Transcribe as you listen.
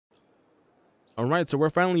Alright, so we're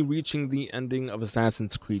finally reaching the ending of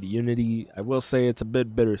Assassin's Creed Unity. I will say it's a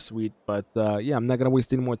bit bittersweet, but yeah, I'm not going to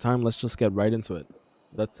waste any more time. Let's just get right into it.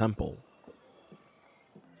 The Temple.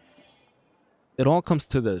 It all comes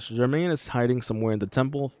to this. Germain is hiding somewhere in the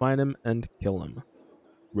temple. Find him and kill him.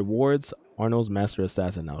 Rewards: Arno's Master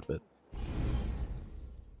Assassin outfit.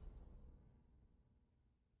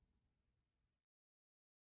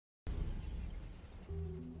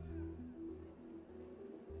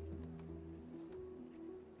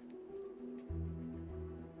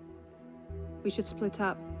 We should split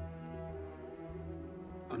up.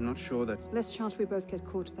 I'm not sure that's... Less chance we both get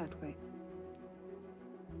caught that way.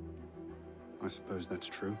 I suppose that's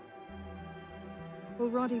true.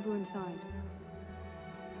 We'll rendezvous inside.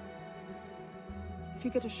 If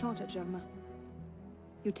you get a shot at Germain,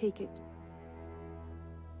 you take it.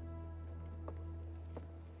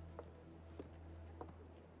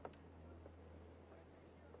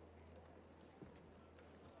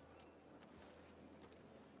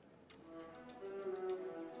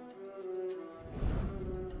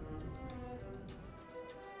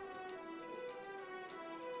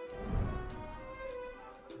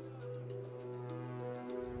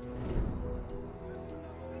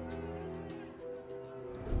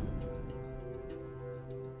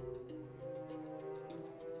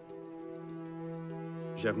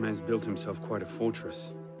 Germain's built himself quite a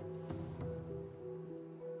fortress.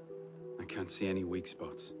 I can't see any weak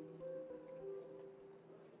spots.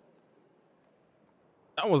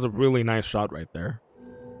 That was a really nice shot right there.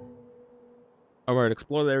 Alright,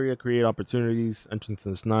 explore the area, create opportunities.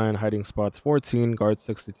 Entrances 9, hiding spots 14, guards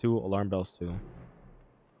 62, alarm bells 2.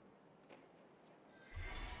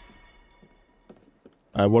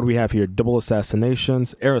 What do we have here? Double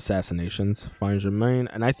assassinations, air assassinations. Find Germain,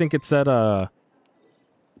 and I think it said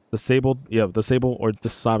disable or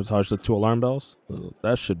sabotage the 2 alarm bells. So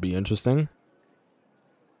that should be interesting.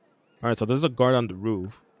 Alright, so there's a guard on the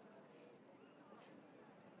roof.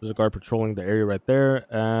 There's a guard patrolling the area right there,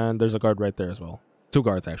 and there's a guard right there as well. 2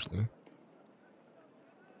 guards, actually.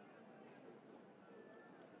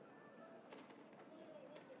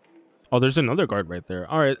 Oh, there's another guard right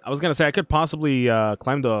there. Alright, I was gonna say I could possibly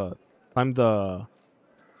climb the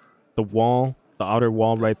wall, the outer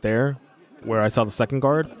wall right there, where I saw the second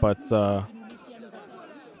guard, but I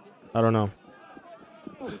don't know.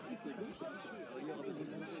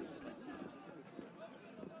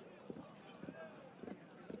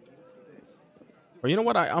 Or you know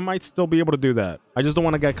what? I might still be able to do that. I just don't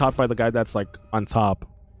want to get caught by the guy that's like on top.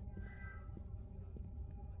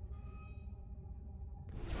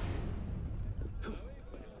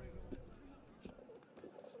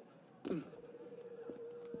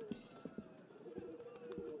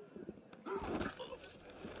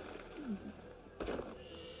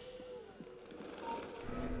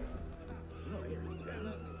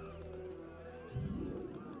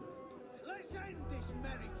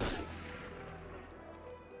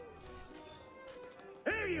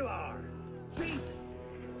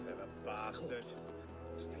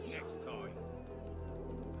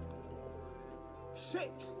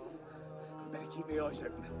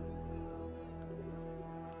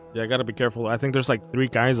 Yeah, I gotta be careful. I think there's like 3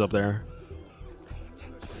 guys up there.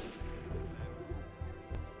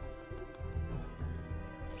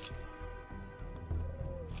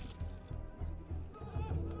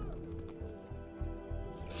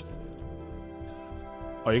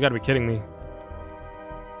 Oh, you gotta be kidding me.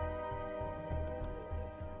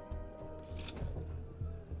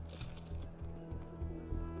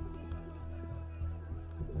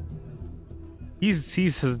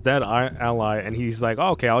 He's his dead ally, and he's like, oh,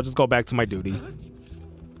 okay, I'll just go back to my duty.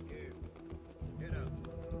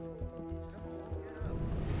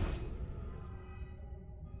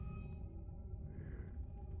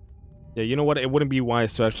 Yeah, you know what? It wouldn't be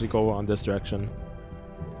wise to actually go on this direction.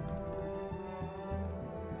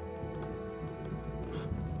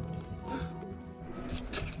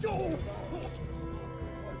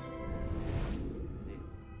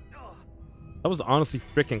 That was honestly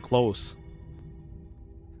freaking close.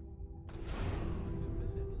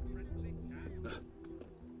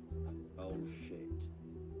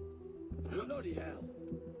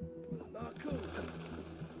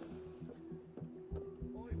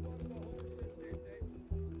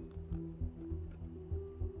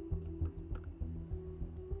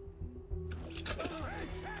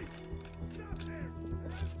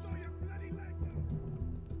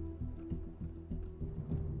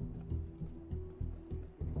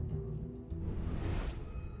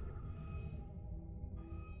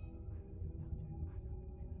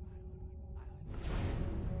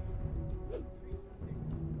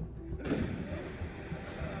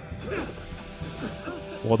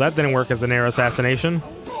 Well, that didn't work as an air assassination.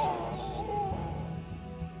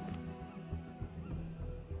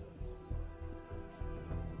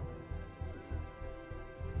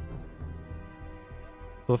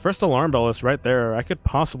 So the first alarm bell is right there. I could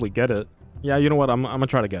possibly get it. Yeah, you know what? I'm gonna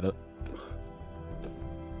try to get it.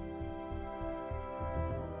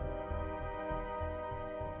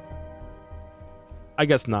 I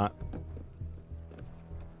guess not.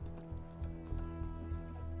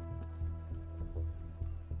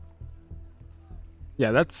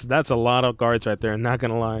 Yeah, that's a lot of guards right there, not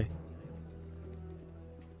gonna lie.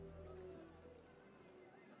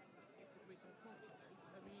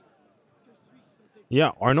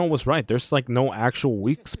 Yeah, Arno was right. There's like no actual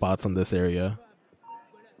weak spots in this area.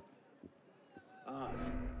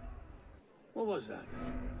 What was that?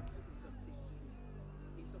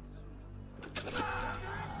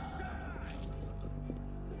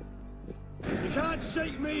 You can't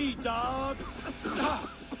shake me, dog!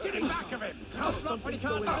 Get in back of him! Somebody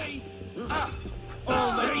can't see!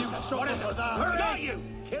 Oh, ladies, shot him for that! Where are you?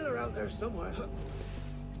 Killer out there somewhere.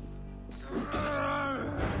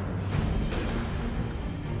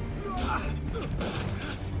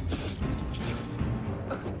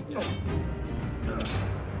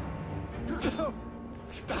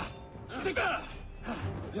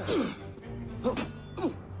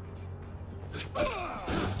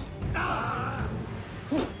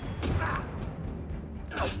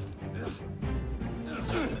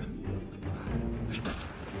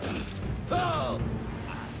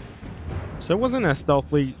 So it wasn't as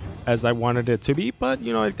stealthy as I wanted it to be, but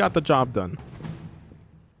you know, it got the job done.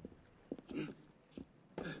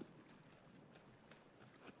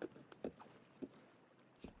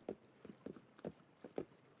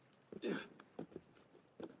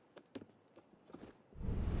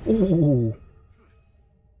 Ooh.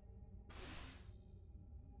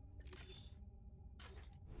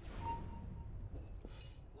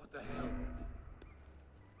 What the hell?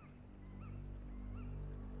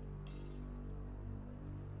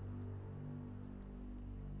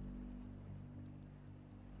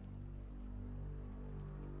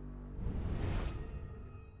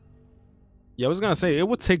 Yeah, I was gonna say it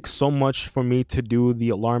would take so much for me to do the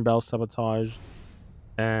alarm bell sabotage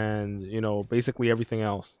and, you know, basically everything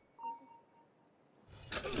else.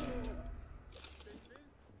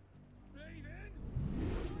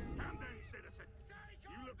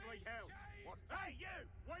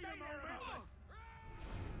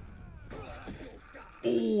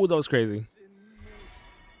 Ooh, that was crazy.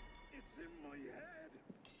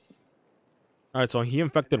 All right, so he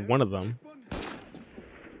infected one of them.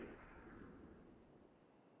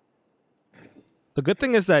 The good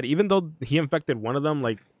thing is that even though he infected one of them,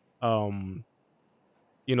 like,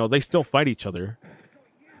 you know, they still fight each other.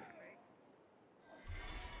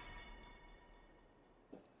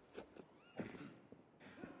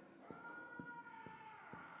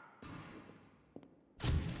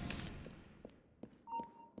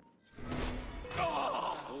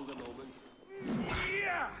 Hold a moment.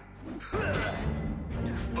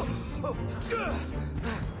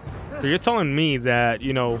 So you're telling me that,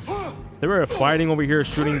 you know, they were fighting over here,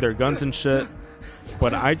 shooting their guns and shit,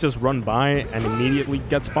 but I just run by and immediately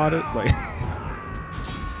get spotted? Like...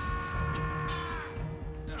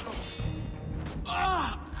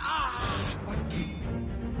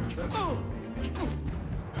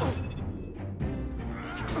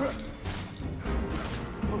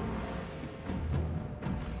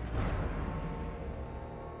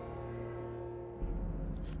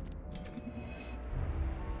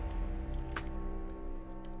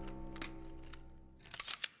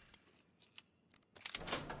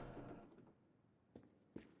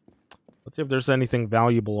 Let's see if there's anything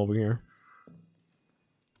valuable over here.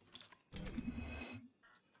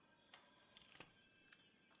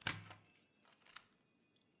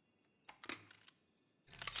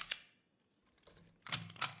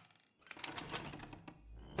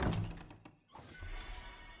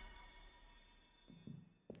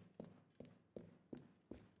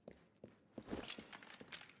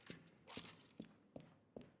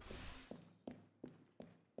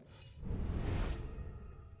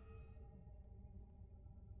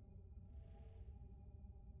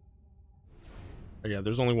 Oh, yeah,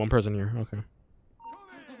 there's only one person here. Okay.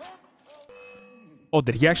 Oh,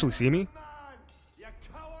 did he actually see me? You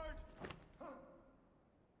coward! What the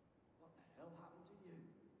hell happened to you?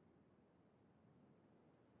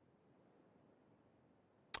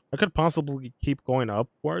 I could possibly keep going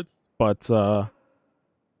upwards, but you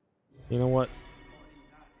know what?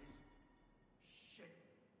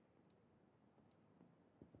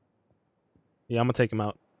 Yeah, I'm gonna take him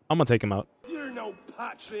out. I'm gonna take him out. You're no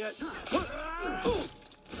patriot!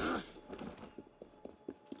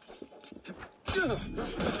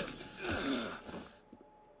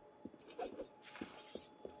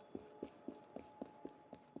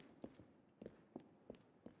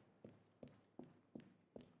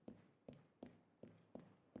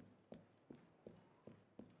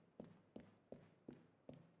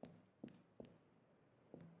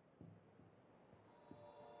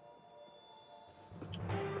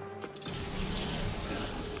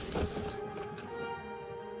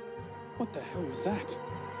 What the hell was that?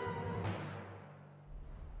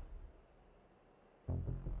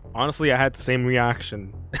 Honestly, I had the same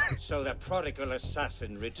reaction. So the prodigal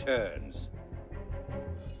assassin returns.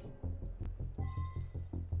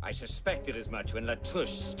 I suspected as much when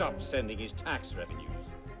Latouche stopped sending his tax revenues.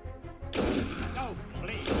 Oh,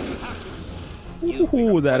 please.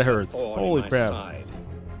 Ooh, that hurts. Holy crap. Side.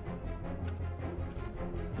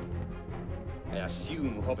 I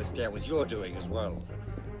assume Robespierre was your doing as well.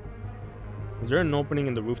 Is there an opening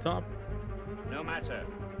in the rooftop? No matter.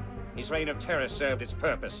 His reign of terror served its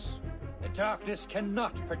purpose. The darkness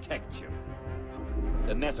cannot protect you.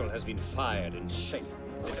 The metal has been fired and shaken.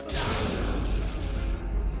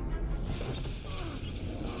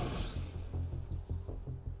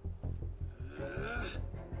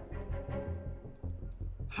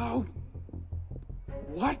 How?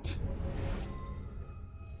 What?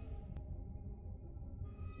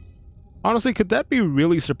 Honestly, could that be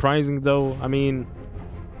really surprising though? I mean,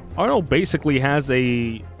 Arno basically has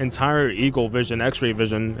a entire eagle vision, X-ray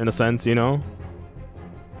vision in a sense, you know?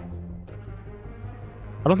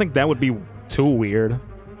 I don't think that would be too weird.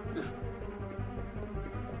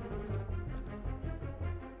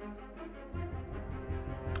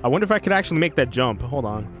 I wonder if I could actually make that jump. Hold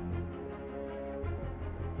on.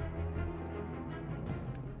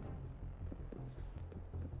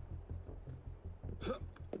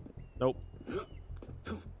 Nope.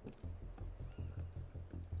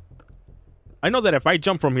 I know that if I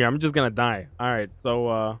jump from here, I'm just gonna die. Alright, so,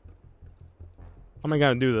 how am I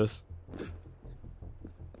gonna do this?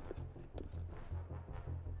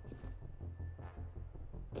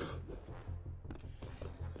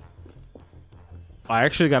 I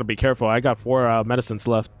actually gotta be careful. I got 4 medicines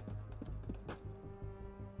left.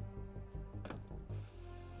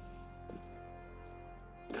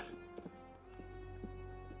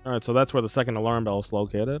 Alright, so that's where the second alarm bell is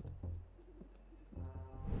located.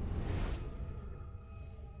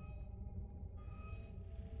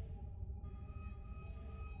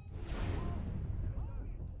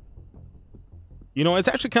 You know, it's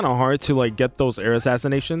actually kind of hard to, like, get those air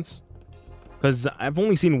assassinations. Because I've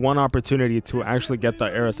only seen one opportunity to actually get the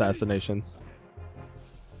air assassinations.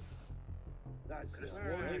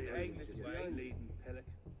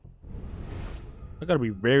 I gotta be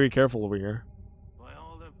very careful over here.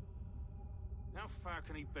 How far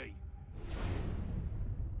can he be?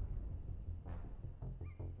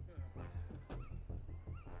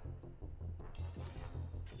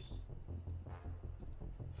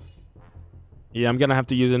 Yeah, I'm gonna have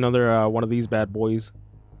to use another one of these bad boys.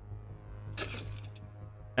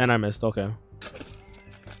 And I missed, okay.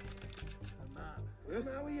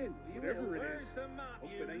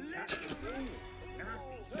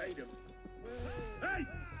 Hey!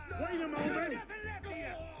 Wait a moment!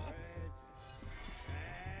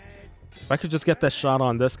 If I could just get that shot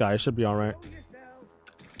on this guy, I should be alright.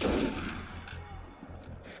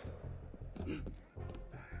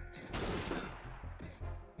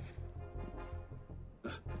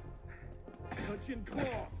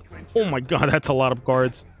 Oh my god, that's a lot of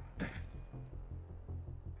guards.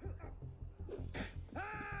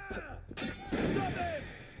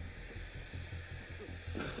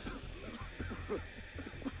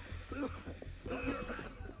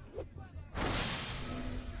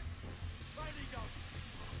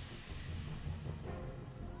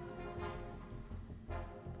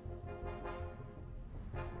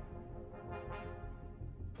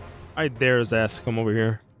 I dare his ass to come over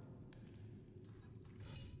here.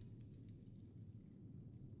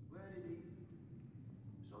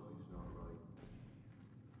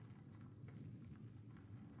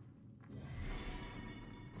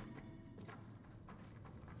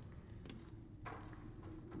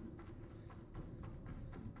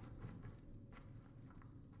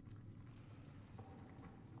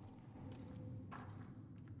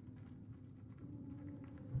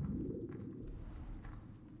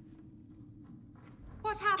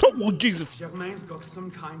 What happened? Oh, Jesus. Germain's got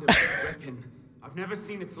some kind of weapon. I've never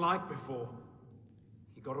seen its like before.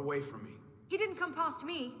 He got away from me. He didn't come past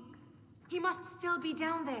me. He must still be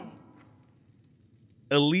down there.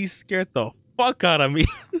 Elise scared the fuck out of me.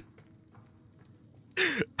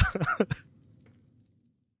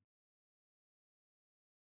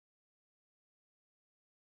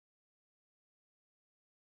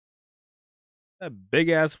 That big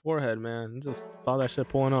ass forehead, man. Just saw that shit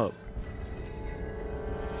pulling up.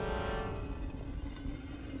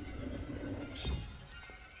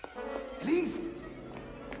 Elise!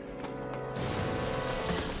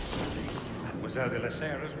 Mademoiselle de la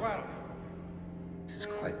Serre as well. This is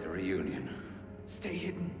quite the reunion. Stay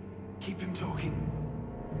hidden. Keep him talking.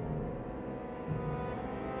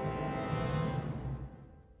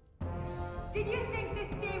 Did you think this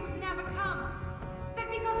day would never come? That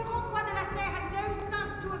because François de la Serre had no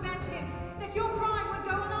sons to avenge him, that your crime would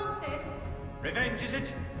go unanswered? Revenge, is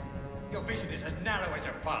it? Your vision is as narrow as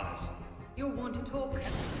your father's. You'll want to talk.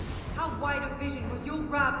 How wide a vision was your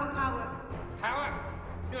grab for power? Power?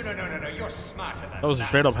 No. You're smarter than That was a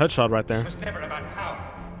straight up headshot right there. This was never about power.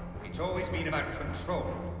 It's always been about control.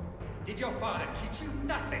 Did your father teach you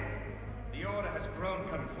nothing? The Order has grown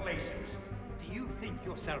complacent. Do you think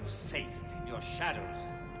yourself safe in your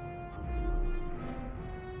shadows?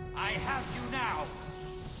 I have you now.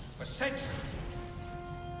 For centuries.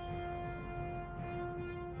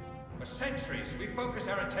 For centuries, we focused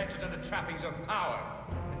our attention on the trappings of power,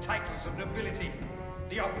 the titles of nobility,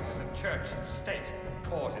 the offices of church and state,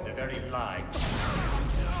 caught in the very lie.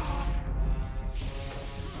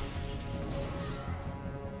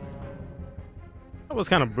 That was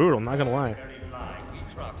kind of brutal, not gonna lie.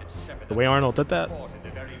 The way Arnold did that. Caught in the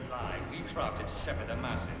very lie we crafted to shepherd the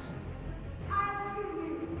masses.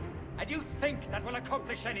 And you think that will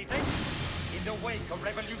accomplish anything? In the wake of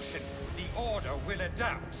revolution, the Order will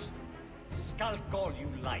adapt. Skulk all you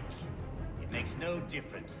like. It makes no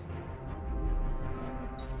difference.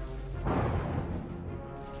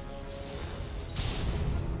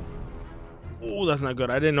 Oh, that's not good.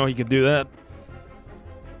 I didn't know he could do that.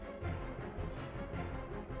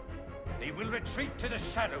 They will retreat to the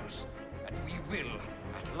shadows, and we will,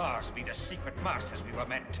 at last, be the secret masters we were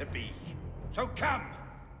meant to be. So come,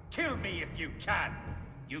 kill me if you can.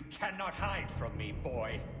 You cannot hide from me,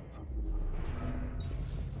 boy.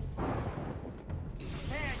 There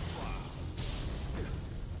you are.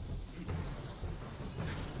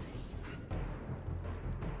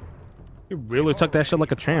 He really took that shit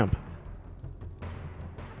like a champ.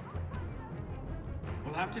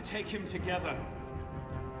 We'll have to take him together.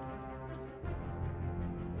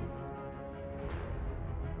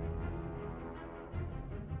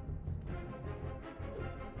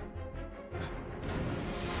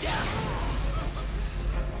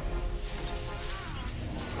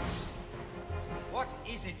 What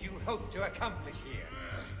is it you hope to accomplish here?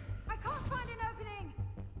 I can't find an opening.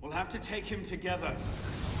 We'll have to take him together.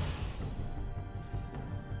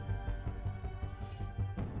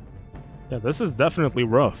 Yeah, this is definitely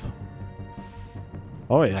rough.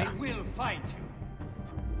 Oh yeah. I will find you.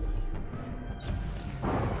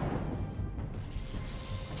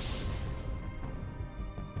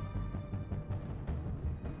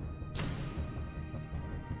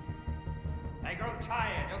 I grow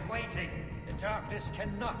tired of waiting. The darkness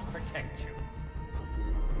cannot protect you.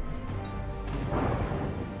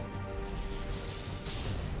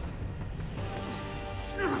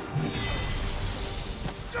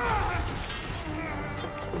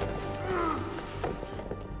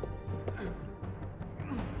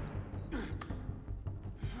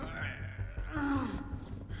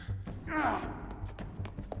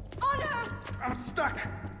 I'm stuck!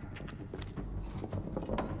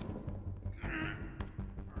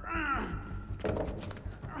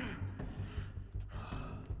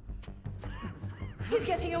 He's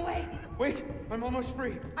getting away. Wait, I'm almost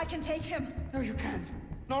free. I can take him. No, you can't.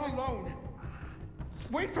 Not alone.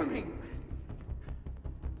 Wait for me.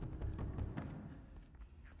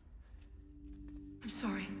 I'm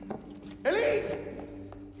sorry. Elise!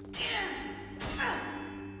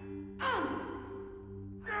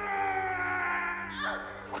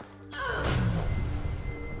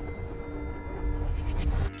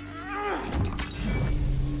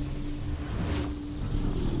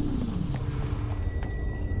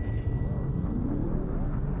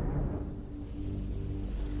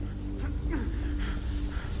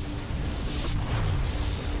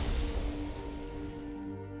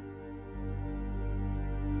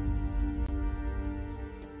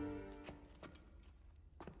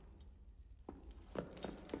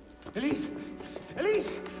 Elise! Elise!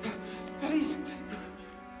 Elise!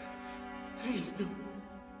 Elise, no.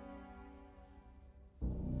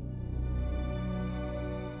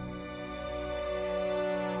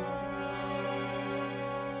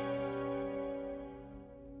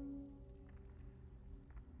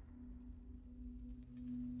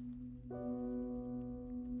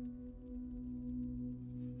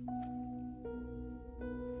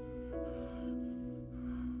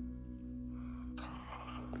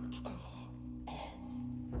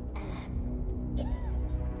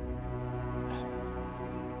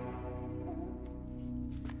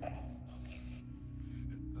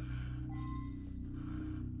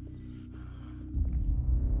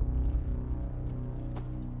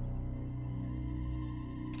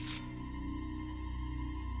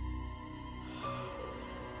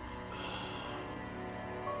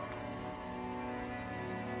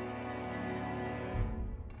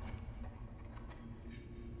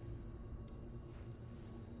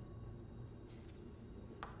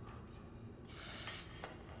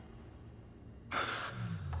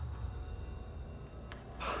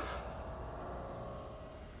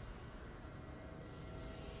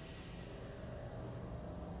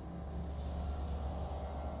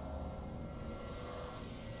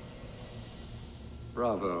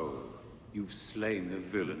 Bravo. You've slain the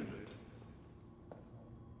villain.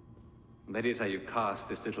 That is how you cast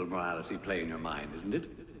this little morality play in your mind, isn't it?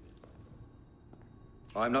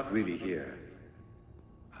 Oh, I'm not really here.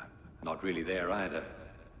 I'm not really there either.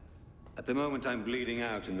 At the moment, I'm bleeding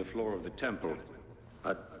out in the floor of the temple.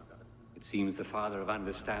 But it seems the Father of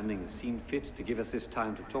Understanding has seen fit to give us this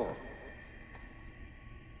time to talk.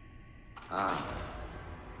 Ah.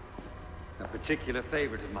 A particular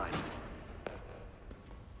favorite of mine.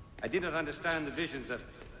 I did not understand the visions that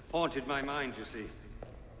haunted my mind, you see.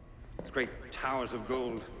 Great towers of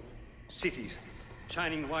gold, cities,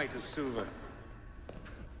 shining white as silver.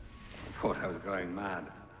 I thought I was going mad.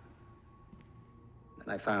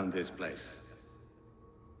 Then I found this place.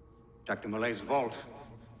 Jacques de Molay's vault.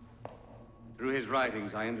 Through his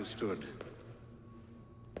writings, I understood.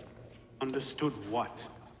 Understood what?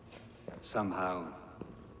 Somehow,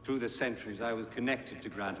 through the centuries, I was connected to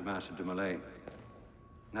Grand Master de Molay.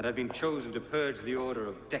 And I'd been chosen to purge the order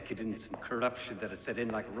of decadence and corruption that had set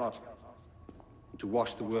in like rot. And to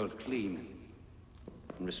wash the world clean.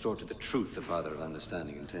 And restore to the truth the Father of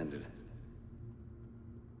Understanding intended.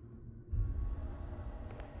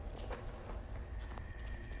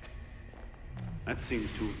 That seems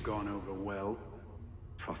to have gone over well.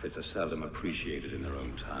 Prophets are seldom appreciated in their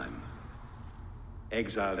own time.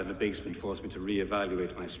 Exiled in the basement forced me to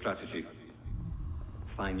reevaluate my strategy.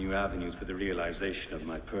 Find new avenues for the realization of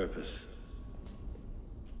my purpose.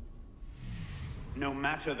 No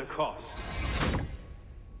matter the cost.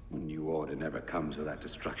 A new order never comes without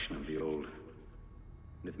destruction of the old.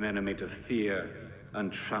 And if men are made to fear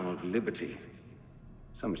untrammeled liberty,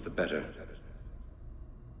 so much the better.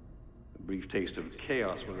 A brief taste of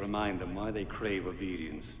chaos will remind them why they crave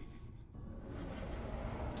obedience.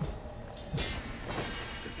 It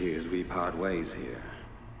appears we part ways here.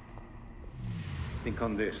 Think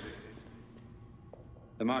on this.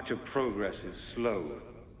 The march of progress is slow,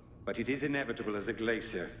 but it is inevitable as a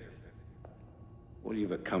glacier. All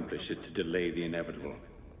you've accomplished is to delay the inevitable.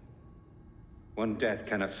 One death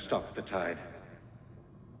cannot stop the tide.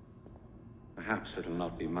 Perhaps it'll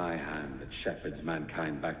not be my hand that shepherds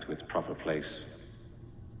mankind back to its proper place.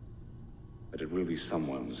 But it will be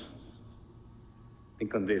someone's.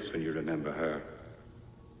 Think on this when you remember her.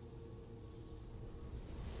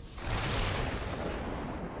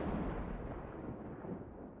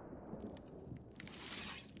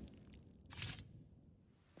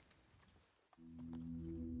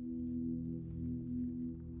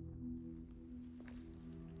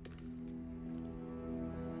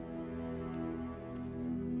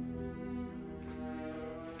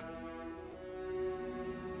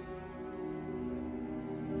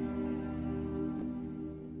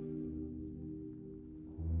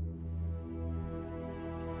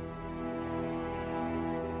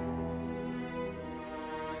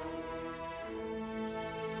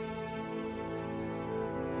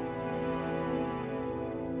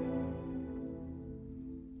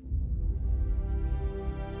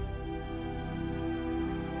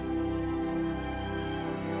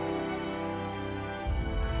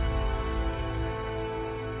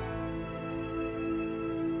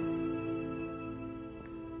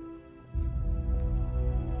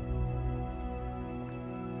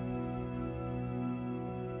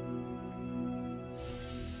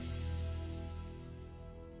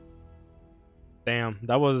 Damn,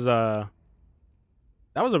 that was a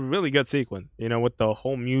really good sequence. You know, with the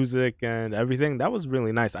whole music and everything, that was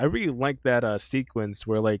really nice. I really like that sequence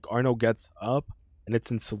where like Arno gets up and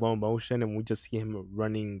it's in slow motion and we just see him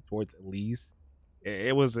running towards Elise.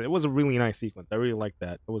 It was a really nice sequence. I really like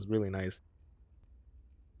that. It was really nice.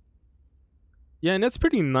 Yeah, and it's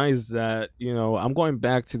pretty nice that, you know, I'm going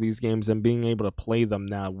back to these games and being able to play them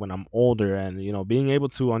now when I'm older and, you know, being able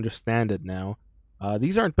to understand it now.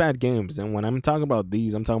 These aren't bad games, and when I'm talking about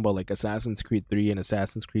these, I'm talking about like Assassin's Creed 3 and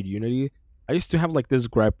Assassin's Creed Unity. I used to have like this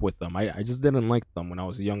gripe with them. I just didn't like them when I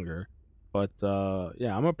was younger. But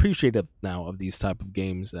yeah, I'm appreciative now of these type of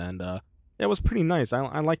games, and yeah, it was pretty nice.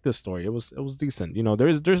 I like this story. It was decent. You know,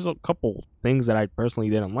 there's a couple things that I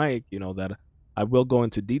personally didn't like, you know, that I will go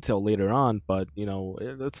into detail later on, but you know,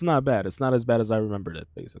 it's not bad. It's not as bad as I remembered it,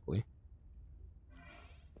 basically.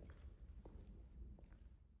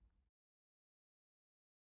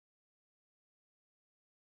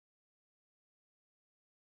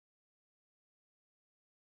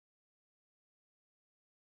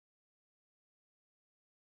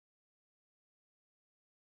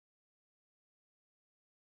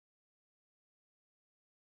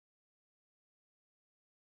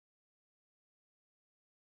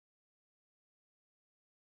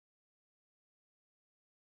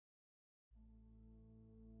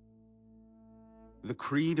 The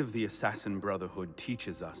creed of the Assassin Brotherhood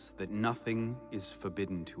teaches us that nothing is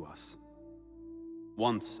forbidden to us.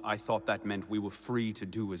 Once, I thought that meant we were free to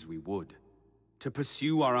do as we would, to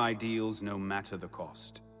pursue our ideals no matter the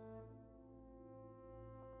cost.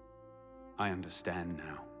 I understand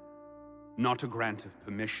now. Not a grant of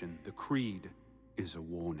permission, the creed is a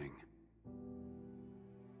warning.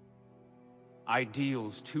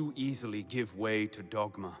 Ideals too easily give way to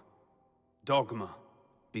dogma. Dogma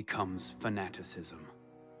becomes fanaticism.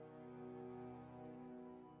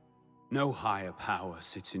 No higher power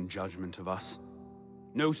sits in judgment of us.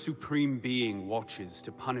 No supreme being watches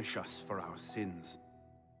to punish us for our sins.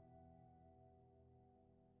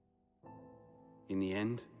 In the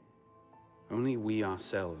end, only we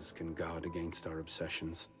ourselves can guard against our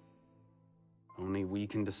obsessions. Only we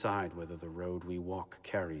can decide whether the road we walk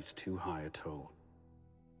carries too high a toll.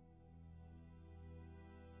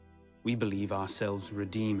 We believe ourselves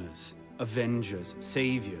redeemers, avengers,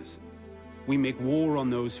 saviors. We make war on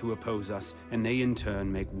those who oppose us, and they in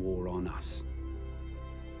turn make war on us.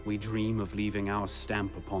 We dream of leaving our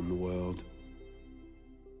stamp upon the world.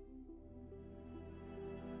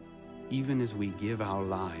 Even as we give our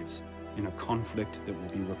lives in a conflict that will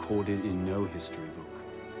be recorded in no history book.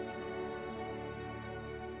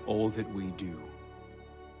 All that we do,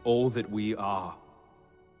 all that we are,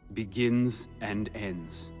 begins and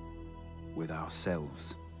ends with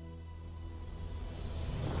ourselves.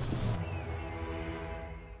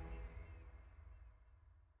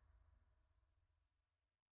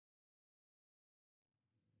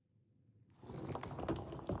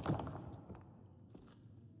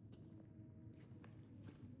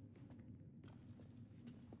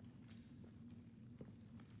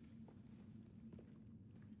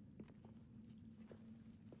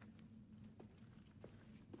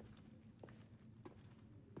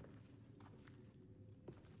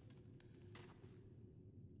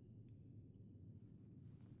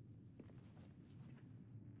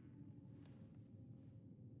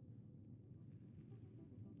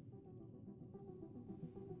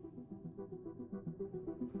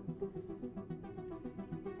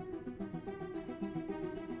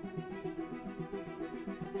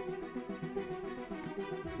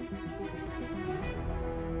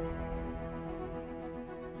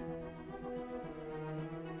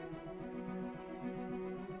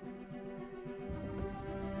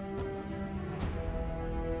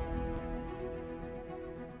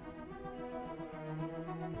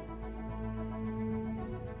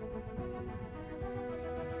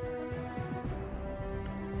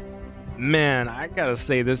 Man, I gotta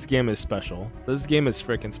say this game is special. This game is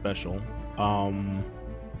freaking special.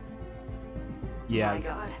 Yeah. My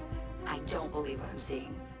God, I don't believe what I'm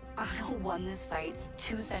seeing. Arno won this fight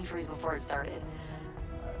 2 centuries before it started.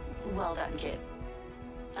 Well done, kid.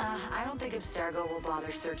 I don't think Abstergo will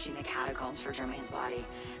bother searching the catacombs for Germain's body.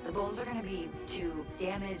 The bones are gonna be too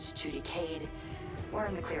damaged, too decayed. We're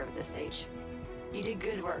in the clear at this stage. You did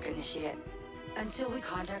good work, Initiate. Until we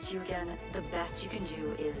contact you again, the best you can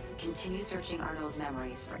do is continue searching Arno's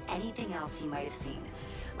memories for anything else he might have seen,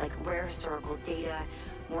 like rare historical data,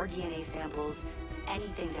 more DNA samples,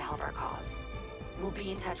 anything to help our cause. We'll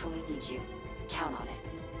be in touch when we need you. Count on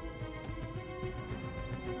it.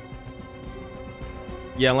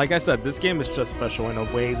 Yeah, like I said, this game is just special in a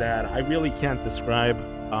way that I really can't describe.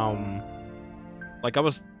 Like I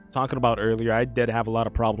was talking about earlier, I did have a lot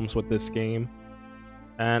of problems with this game.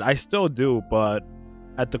 And I still do, but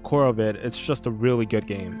at the core of it, it's just a really good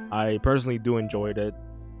game. I personally do enjoy it.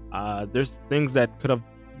 There's things that could have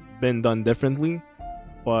been done differently,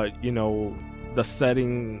 but you know, the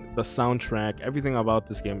setting, the soundtrack, everything about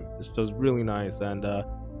this game is just really nice. And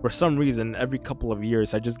for some reason, every couple of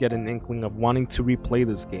years, I just get an inkling of wanting to replay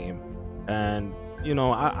this game. And you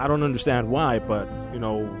know, I don't understand why, but you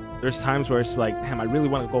know, there's times where it's like, damn, I really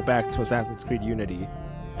want to go back to Assassin's Creed Unity.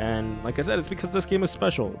 And like I said, it's because this game is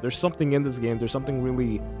special. There's something in this game. There's something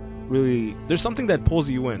really, there's something that pulls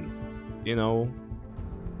you in, you know?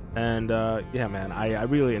 And yeah, man, I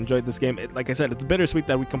really enjoyed this game. Like I said, it's bittersweet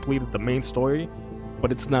that we completed the main story,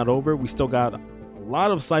 but it's not over. We still got a lot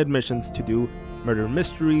of side missions to do. Murder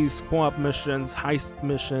mysteries, co-op missions, heist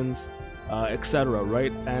missions, etc.,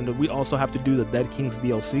 right? And we also have to do the Dead Kings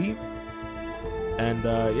DLC. And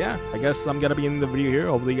yeah, I guess I'm gonna be in the video here.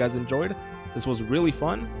 Hopefully you guys enjoyed. This was really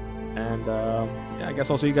fun, and yeah, I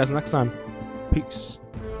guess I'll see you guys next time. Peace.